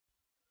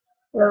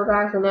Hello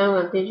guys, today I'm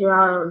going to teach you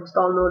how to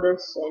install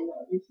Nodus and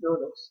use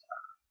Nodus.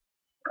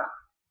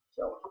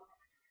 So,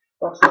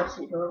 first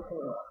you go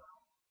to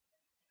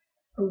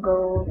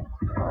Google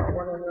or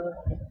whatever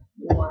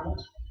you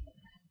want.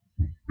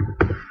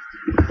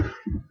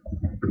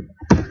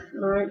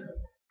 Alright,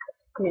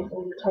 okay, so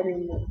you type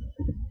in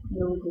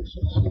Nodus.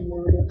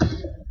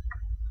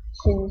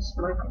 Since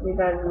my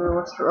computer, I don't know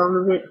what's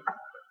wrong with it,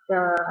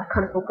 I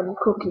can't open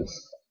cookies.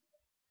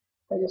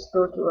 I just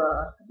go to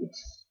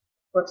this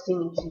first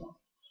thing you see,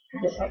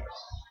 the X.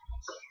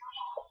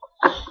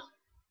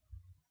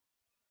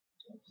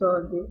 So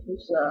this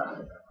is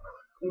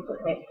the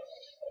X.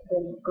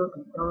 Then go to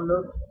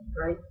download,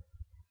 right?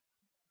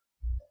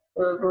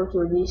 Go to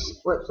this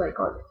website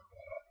called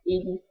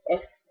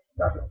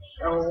edf.ly,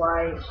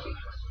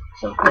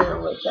 some kind of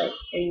website,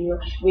 and you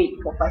wait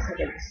for 5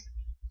 seconds.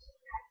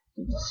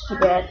 You just skip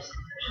that.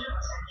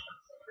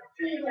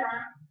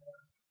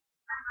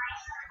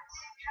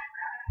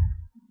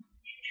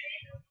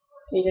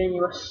 Okay, then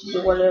you must do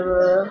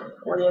whatever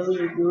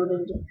you do,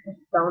 then just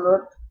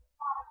download.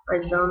 I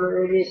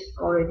downloaded it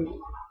already.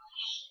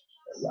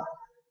 Yeah.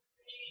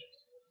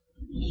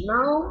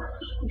 Now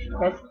you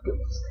have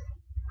this.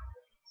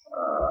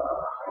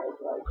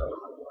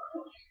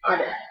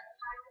 Other.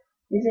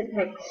 Visit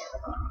hacks.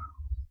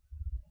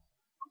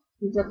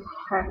 Visit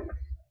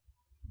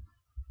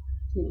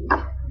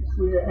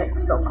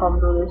hack.com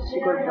Nodus. You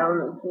go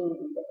download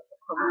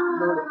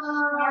Nodus.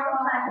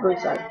 Go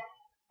inside.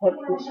 Hack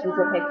this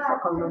visit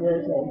hacks.com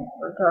Nodus and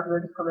Minecraft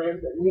Nodus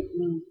commands and read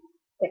me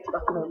text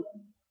document.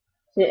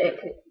 Say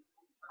exit.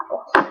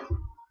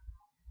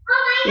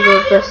 You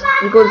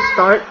go to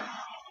start.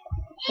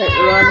 Type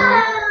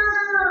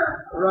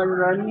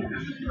run.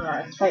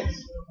 Type.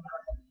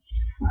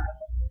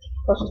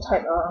 Also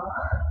type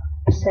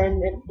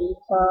send at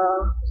data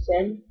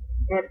send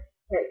at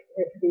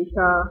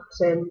data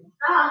send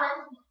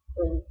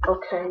and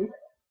okay.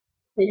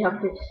 Then you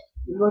have this.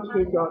 You go to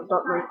your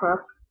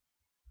 .minecraft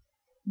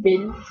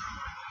bin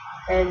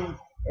and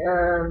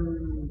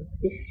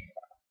if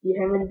you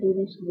haven't do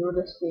this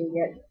Nodus thing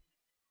yet,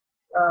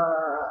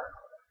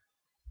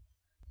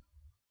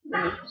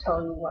 let me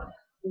tell you what.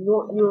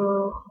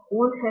 You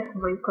won't have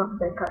Minecraft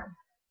backup,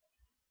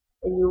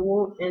 and you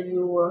will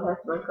have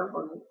Minecraft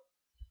on it.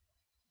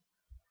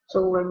 So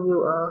when you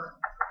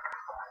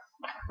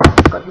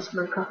got this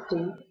Minecraft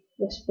thing,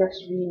 just press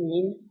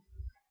rename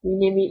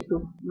it to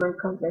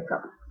Minecraft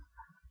backup.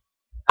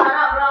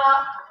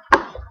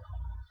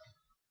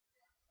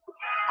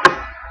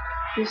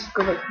 Just go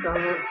back to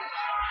download.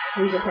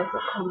 Use the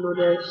hack.com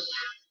Nodus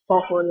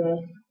file folder.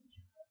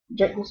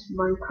 Drag this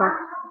Minecraft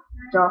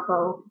jar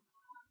file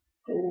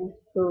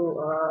into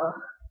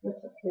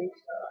what's the place?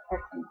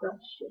 Add data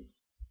shit.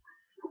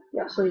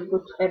 Yeah, so you go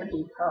to add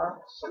data,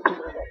 something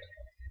like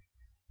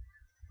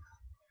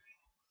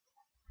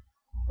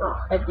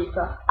that. Add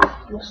data.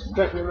 Just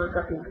drag your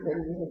Minecraft into then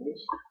you have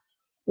this.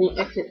 Then you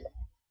exit.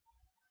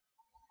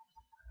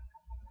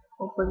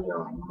 Open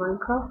your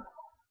Minecraft.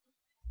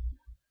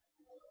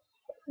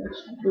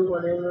 Just do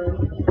whatever.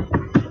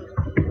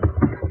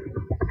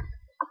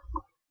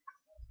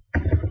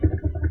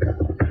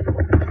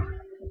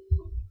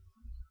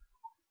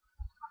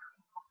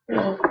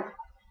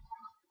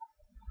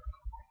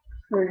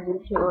 Then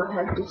you will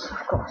have this,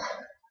 of course.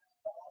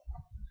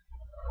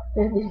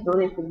 Then this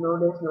donate to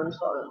Nodus,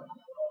 non-solid.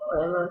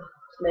 Whatever,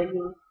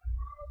 slagging,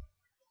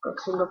 got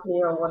single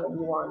player or whatever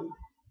you want.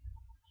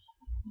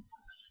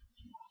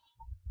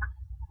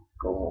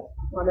 Go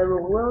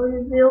whatever world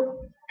you build,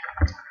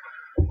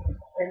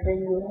 and then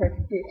you have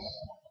this.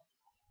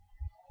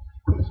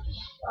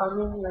 I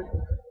mean, like,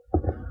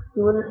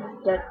 you wouldn't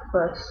have that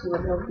first. You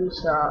would have this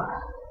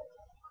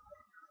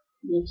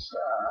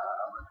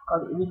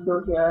called window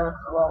here,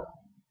 well,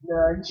 the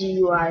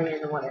GUI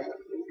and whatever.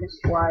 This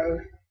Y,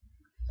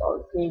 all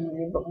the thing,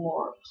 input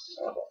mods,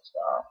 all that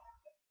stuff.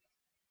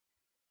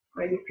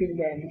 Ready pin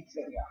them,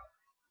 so yeah.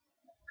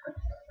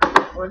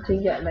 One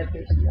thing that I like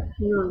is that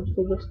you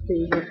can just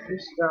take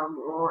this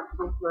mod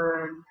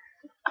movement,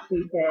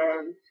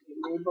 freehand,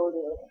 enable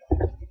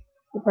it.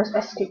 You press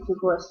escape to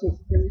go escape,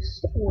 please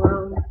go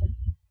around.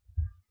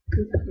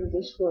 You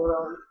just go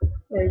around,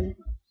 and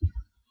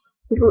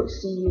people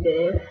see you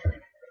there,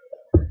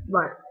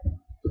 but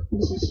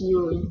this is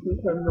you if you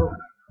can know.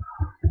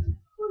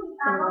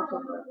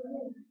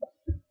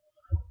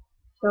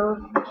 So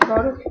that's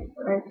about it,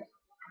 right?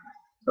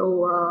 So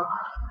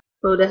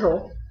that's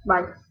all.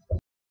 Bye.